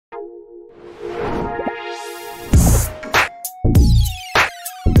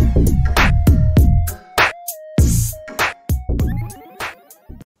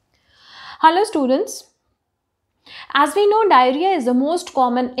Hello students. As we know, diarrhea is the most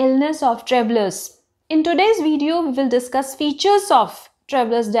common illness of travelers. In today's video, we will discuss features of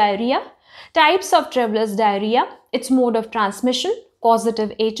travelers diarrhea, types of travelers diarrhea, its mode of transmission,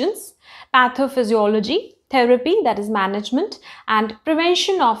 causative agents, pathophysiology, therapy that is management, and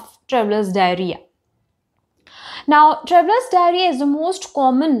prevention of travelers diarrhea. Now, travelers diarrhea is the most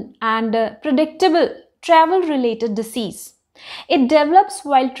common and predictable travel-related disease. It develops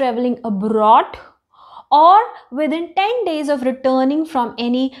while traveling abroad or within 10 days of returning from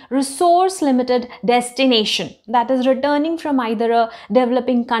any resource-limited destination, that is returning from either a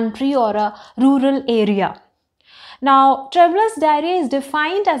developing country or a rural area. Now, travelers diarrhea is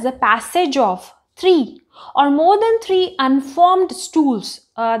defined as the passage of 3 or more than 3 unformed stools,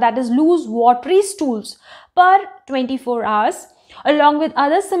 that is loose watery stools per 24 hours, along with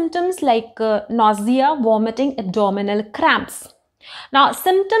other symptoms like nausea, vomiting, abdominal cramps. Now,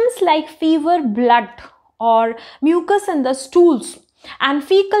 symptoms like fever, blood or mucus in the stools and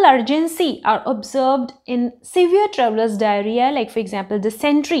fecal urgency are observed in severe travelers diarrhea, like for example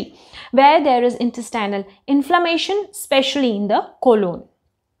dysentery, where there is intestinal inflammation, especially in the colon.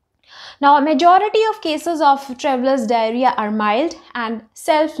 Now, a majority of cases of travelers diarrhea are mild and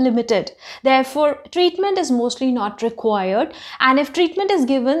self-limited. Therefore, treatment is mostly not required, and if treatment is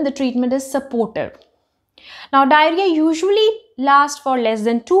given, the treatment is supportive. Now, diarrhea usually lasts for less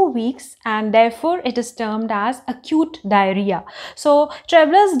than 2 weeks, and therefore it is termed as acute diarrhea. So,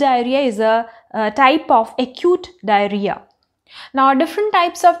 travelers diarrhea is a type of acute diarrhea. Now, different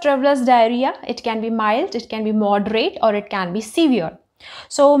types of travelers diarrhea, it can be mild, it can be moderate, or it can be severe.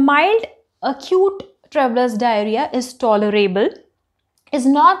 So, mild acute travelers diarrhea is tolerable, is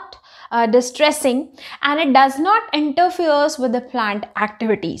not distressing, and it does not interfere with the planned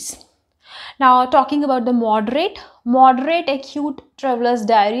activities. Now, talking about the moderate acute travelers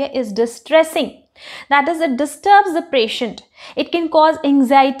diarrhea is distressing. That is, it disturbs the patient. It can cause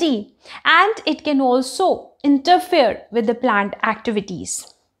anxiety and it can also interfere with the planned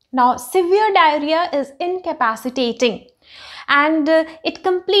activities. Now, severe diarrhea is incapacitating and it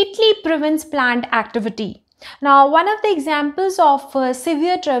completely prevents planned activity. Now, one of the examples of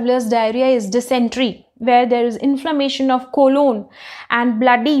severe travelers diarrhea is dysentery, where there is inflammation of colon and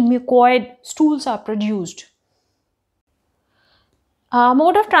bloody mucoid stools are produced.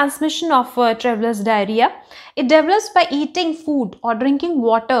 Mode of transmission of travelers diarrhea, it develops by eating food or drinking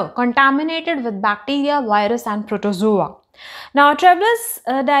water contaminated with bacteria, virus and protozoa. Now, travelers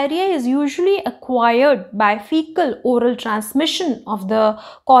diarrhea is usually acquired by fecal oral transmission of the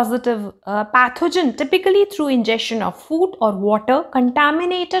causative pathogen, typically through ingestion of food or water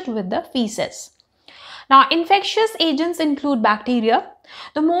contaminated with the feces. Now, infectious agents include bacteria.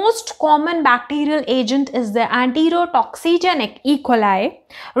 The most common bacterial agent is the enterotoxigenic E. coli,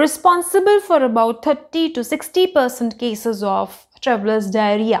 responsible for about 30 to 60% cases of travelers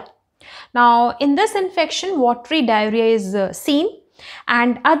diarrhea. Now, in this infection, watery diarrhea is seen,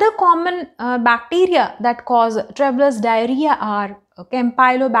 and other common bacteria that cause travelers diarrhea are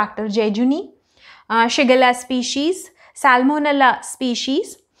Campylobacter jejuni, Shigella species, Salmonella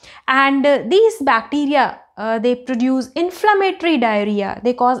species, and these bacteria they produce inflammatory diarrhea.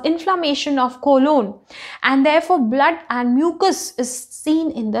 They cause inflammation of colon, and therefore blood and mucus is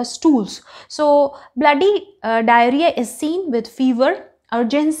seen in the stools. So, bloody diarrhea is seen with fever,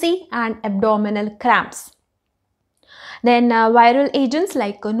 urgency and abdominal cramps. Then viral agents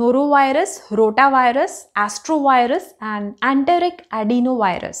like norovirus, rotavirus, astrovirus and enteric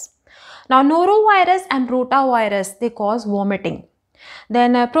adenovirus. Now, norovirus and rotavirus, they cause vomiting.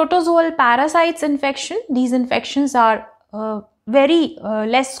 Then protozoal parasites infection, these infections are very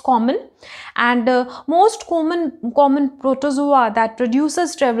less common, and most common protozoa that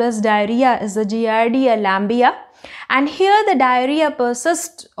produces travelers diarrhea is the Giardia lamblia, and here the diarrhea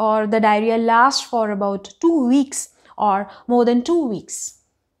persists or the diarrhea lasts for about 2 weeks or more than 2 weeks.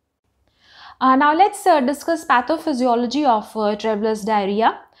 Now let's discuss pathophysiology of travelers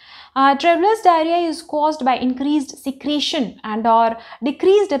diarrhea. Travelers diarrhea is caused by increased secretion and or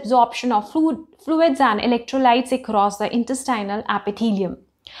decreased absorption of fluids and electrolytes across the intestinal epithelium.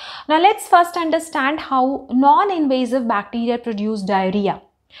 Now let's first understand how non-invasive bacteria produce diarrhea.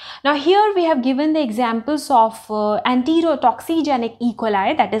 Now here we have given the examples of enterotoxigenic E.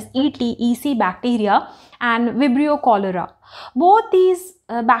 coli, that is ETEC bacteria, and Vibrio cholera. Both these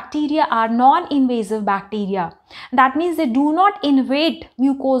bacteria are non-invasive bacteria. That means they do not invade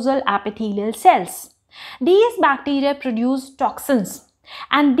mucosal epithelial cells. These bacteria produce toxins,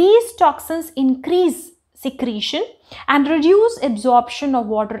 and these toxins increase secretion and reduce absorption of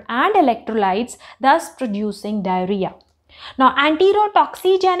water and electrolytes, thus producing diarrhea. Now,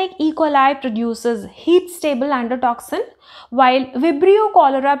 enterotoxigenic E. coli produces heat-stable endotoxin, while Vibrio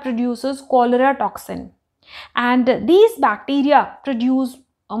cholera produces cholera toxin. And these bacteria produce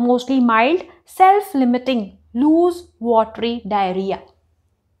a mostly mild, self-limiting, loose, watery diarrhea.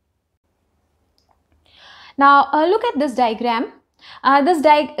 Now, look at this diagram. This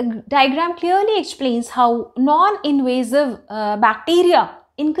diagram clearly explains how non-invasive bacteria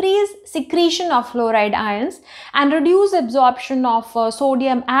increase secretion of fluoride ions and reduce absorption of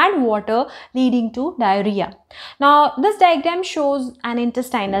sodium and water, leading to diarrhea. Now, this diagram shows an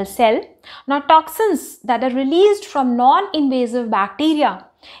intestinal cell. Now, toxins that are released from non-invasive bacteria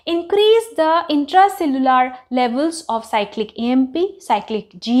increase the intracellular levels of cyclic AMP,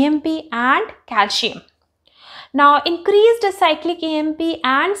 cyclic GMP and calcium. Now, increased cyclic AMP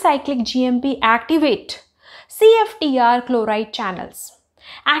and cyclic GMP activate CFTR chloride channels.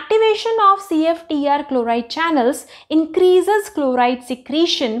 Activation of CFTR chloride channels increases chloride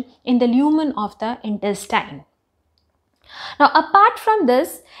secretion in the lumen of the intestine. Now, apart from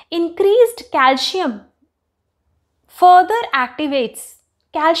this, increased calcium further activates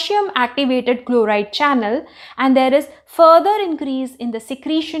calcium activated chloride channel, and there is further increase in the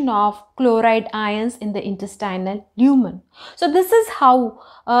secretion of chloride ions in the intestinal lumen. So this is how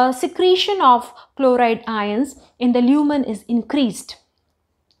secretion of chloride ions in the lumen is increased.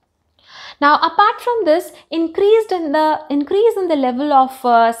 Now, apart from this, increase in the level of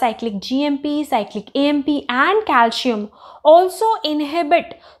cyclic GMP, cyclic AMP and calcium also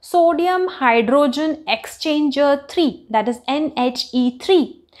inhibit sodium hydrogen exchanger 3, that is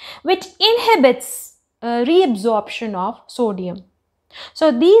NHE3, which inhibits reabsorption of sodium.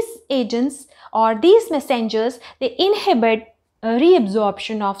 So these agents or these messengers, they inhibit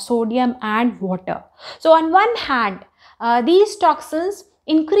reabsorption of sodium and water. So on one hand, these toxins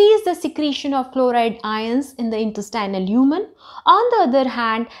increase the secretion of chloride ions in the intestinal lumen. On the other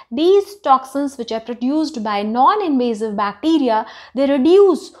hand, these toxins which are produced by non-invasive bacteria, they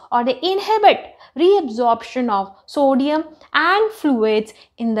reduce or they inhibit reabsorption of sodium and fluids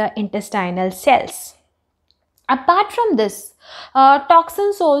in the intestinal cells. Apart from this,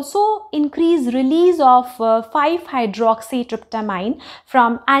 toxins also increase release of 5-hydroxytryptamine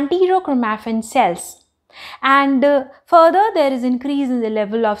from anterochromaffin cells. And further, there is increase in the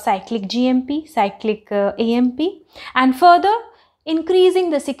level of cyclic GMP, cyclic AMP, and further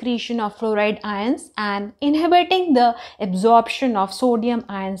increasing the secretion of fluoride ions and inhibiting the absorption of sodium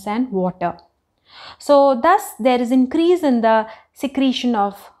ions and water. So thus there is increase in the secretion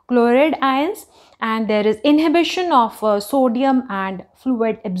of chloride ions and there is inhibition of sodium and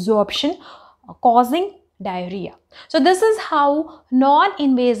fluid absorption, causing diarrhea. So this is how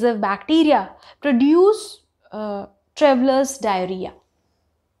non-invasive bacteria produce traveler's diarrhea.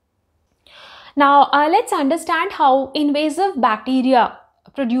 Now let's understand how invasive bacteria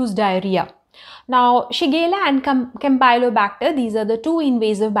produce diarrhea. Now, Shigella and Campylobacter, these are the two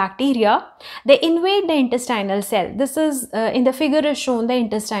invasive bacteria. They invade the intestinal cell. This is in the figure is shown the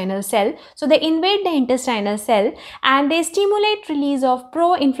intestinal cell. So, they invade the intestinal cell and they stimulate release of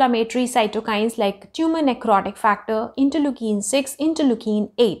pro-inflammatory cytokines like tumor necrotic factor, interleukin 6,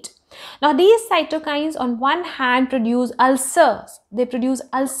 interleukin 8. Now, these cytokines on one hand produce ulcers. They produce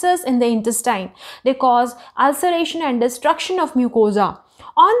ulcers in the intestine. They cause ulceration and destruction of mucosa.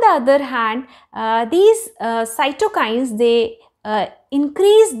 On the other hand, these cytokines, they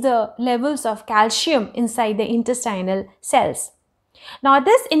increase the levels of calcium inside the intestinal cells. Now,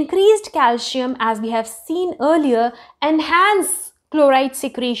 this increased calcium, as we have seen earlier, enhance chloride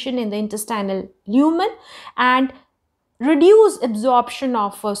secretion in the intestinal lumen and reduce absorption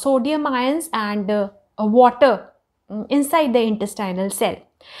of sodium ions and water inside the intestinal cell,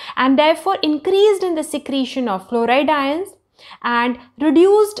 and therefore increased in the secretion of fluoride ions and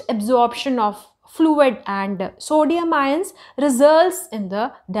reduced absorption of fluid and sodium ions results in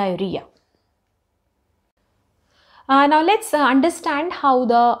the diarrhea. Now let's understand how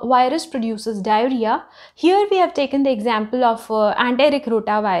the virus produces diarrhea. Here we have taken the example of enteric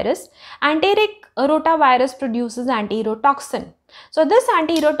rotavirus. Enteric rotavirus produces enterotoxin. So this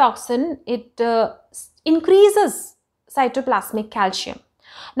enterotoxin, it increases cytoplasmic calcium.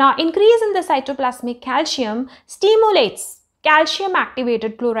 Now increase in the cytoplasmic calcium stimulates calcium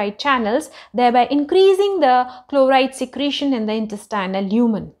activated chloride channels, thereby increasing the chloride secretion in the intestinal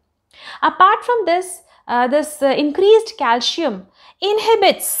lumen. Apart from this, increased calcium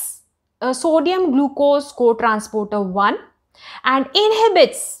inhibits sodium glucose cotransporter 1 and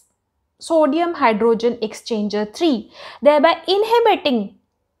inhibits sodium hydrogen exchanger 3, thereby inhibiting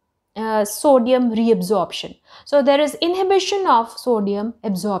sodium reabsorption. So there is inhibition of sodium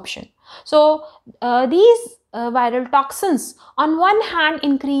absorption. So these viral toxins on one hand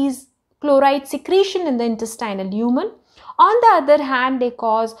increase chloride secretion in the intestinal lumen. On the other hand, they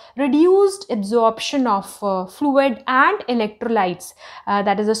cause reduced absorption of fluid and electrolytes,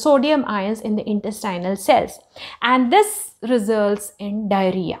 that is the sodium ions in the intestinal cells, and this results in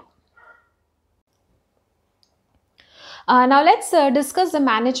diarrhea. Now let's discuss the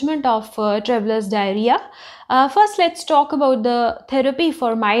management of traveler's diarrhea. First, let's talk about the therapy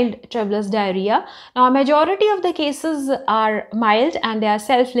for mild traveler's diarrhea. Now, a majority of the cases are mild and they are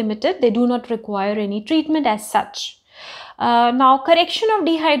self-limited. They do not require any treatment as such. Now, correction of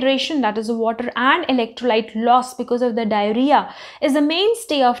dehydration, that is the water and electrolyte loss because of the diarrhea, is the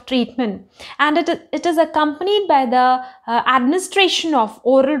mainstay of treatment, and it is accompanied by the administration of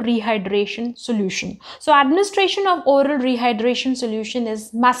oral rehydration solution. So, administration of oral rehydration solution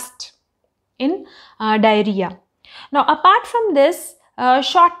is must in diarrhea. Now, apart from this,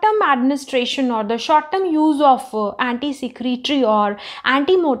 short-term administration or the short-term use of anti-secretory or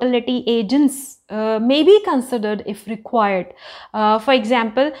anti-motility agents may be considered if required. For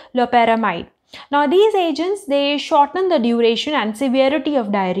example, loperamide. Now, these agents, they shorten the duration and severity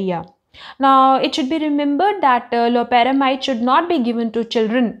of diarrhea. Now, it should be remembered that loperamide should not be given to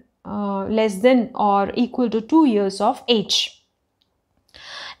children less than or equal to 2 years of age.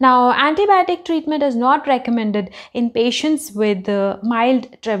 Now, antibiotic treatment is not recommended in patients with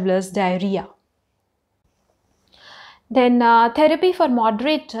mild traveler's diarrhea. Then therapy for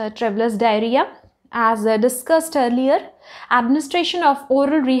moderate traveler's diarrhea. As discussed earlier, administration of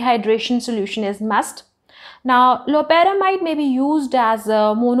oral rehydration solution is must. Now, loperamide may be used as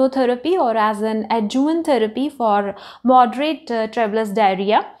a monotherapy or as an adjuvant therapy for moderate traveler's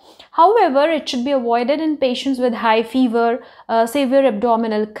diarrhea. However, it should be avoided in patients with high fever, severe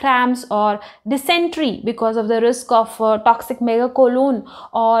abdominal cramps or dysentery because of the risk of toxic megacolon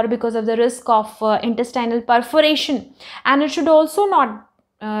or because of the risk of intestinal perforation, and it should also not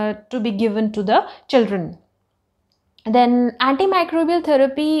to be given to the children. Then antimicrobial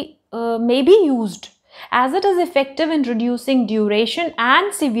therapy may be used as it is effective in reducing duration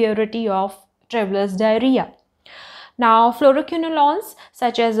and severity of traveler's diarrhea. Now, fluoroquinolones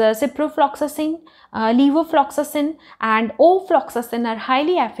such as ciprofloxacin, levofloxacin and ofloxacin are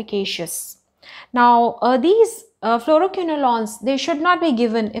highly efficacious. Now, these fluoroquinolones, they should not be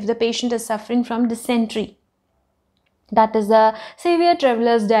given if the patient is suffering from dysentery. That is the severe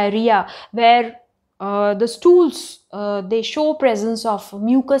traveler's diarrhea where the stools, they show presence of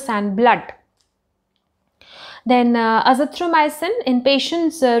mucus and blood. Then azithromycin in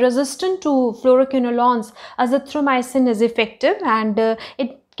patients resistant to fluoroquinolones, azithromycin is effective and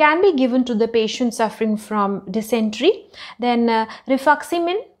it can be given to the patient suffering from dysentery. Then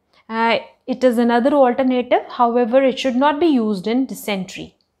rifaximin, it is another alternative, however it should not be used in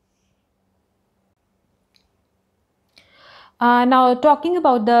dysentery. Now talking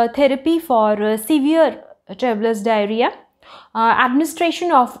about the therapy for severe traveler's diarrhea,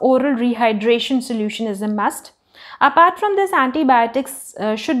 administration of oral rehydration solution is a must. Apart from this, antibiotics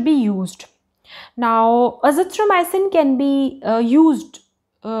should be used. Now, azithromycin can be used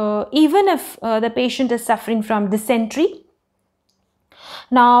even if the patient is suffering from dysentery.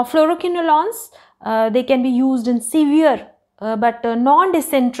 Now, fluoroquinolones, they can be used in severe but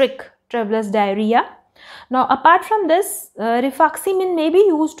non-dysenteric traveler's diarrhea. Now, apart from this, rifaximin may be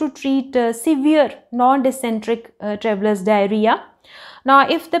used to treat severe non-dysenteric traveler's diarrhea. Now,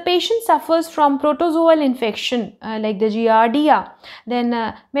 if the patient suffers from protozoal infection like the Giardia, then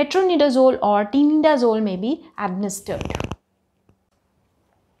metronidazole or tinidazole may be administered.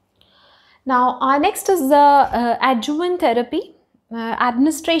 Now, next is the adjuvant therapy.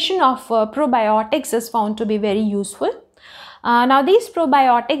 Administration of probiotics is found to be very useful. Now, these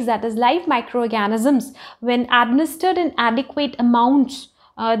probiotics, that is live microorganisms, when administered in adequate amounts,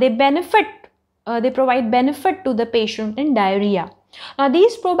 they provide benefit to the patient in diarrhea. Now,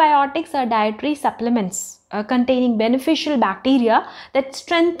 these probiotics are dietary supplements containing beneficial bacteria that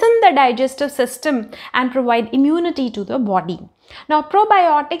strengthen the digestive system and provide immunity to the body. Now,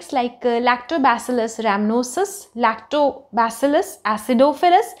 probiotics like Lactobacillus rhamnosus, Lactobacillus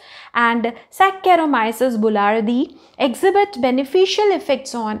acidophilus and Saccharomyces boulardii exhibit beneficial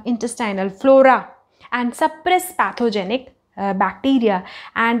effects on intestinal flora and suppress pathogenic bacteria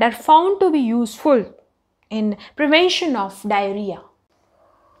and are found to be useful in prevention of diarrhea.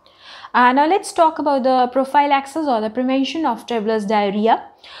 Now let's talk about the prophylaxis or the prevention of traveler's diarrhea.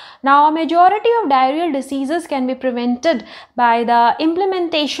 Now, a majority of diarrheal diseases can be prevented by the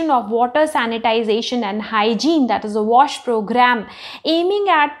implementation of water sanitization and hygiene, that is a WASH program, aiming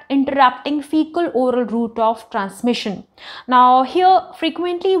at interrupting fecal oral route of transmission. Now, here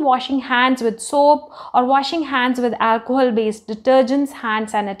frequently washing hands with soap or washing hands with alcohol-based detergents, hand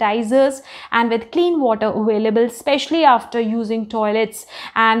sanitizers, and with clean water available, especially after using toilets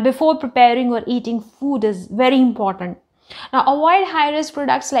and before preparing or eating food, is very important. Now, avoid high-risk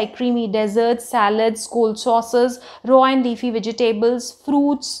products like creamy desserts, salads, cold sauces, raw and leafy vegetables,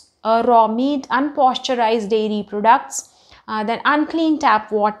 fruits, raw meat, unpasteurized dairy products, then unclean tap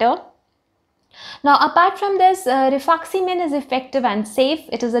water. Now, apart from this, rifaximin is effective and safe.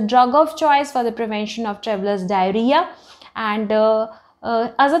 It is a drug of choice for the prevention of traveler's diarrhea, and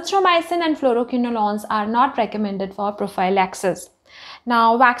azithromycin and fluoroquinolones are not recommended for prophylaxis.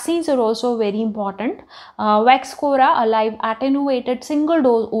 Now, vaccines are also very important. Vaxchora, a live attenuated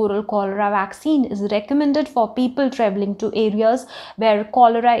single-dose oral cholera vaccine, is recommended for people traveling to areas where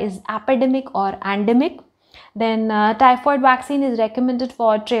cholera is epidemic or endemic. Then typhoid vaccine is recommended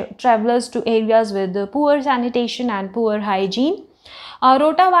for travelers to areas with poor sanitation and poor hygiene.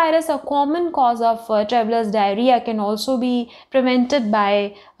 Rotavirus, a common cause of travelers' diarrhea, can also be prevented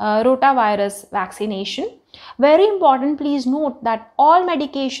by rotavirus vaccination. Very important, please note that all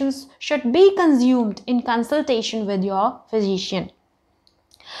medications should be consumed in consultation with your physician.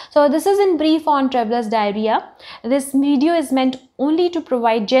 So this is in brief on traveler's diarrhea. This video is meant only to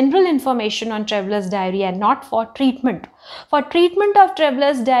provide general information on traveler's diarrhea, not for treatment. For treatment of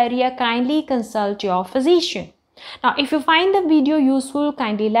traveler's diarrhea, kindly consult your physician. Now, if you find the video useful,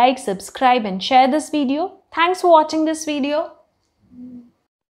 kindly like, subscribe and share this video. Thanks for watching this video.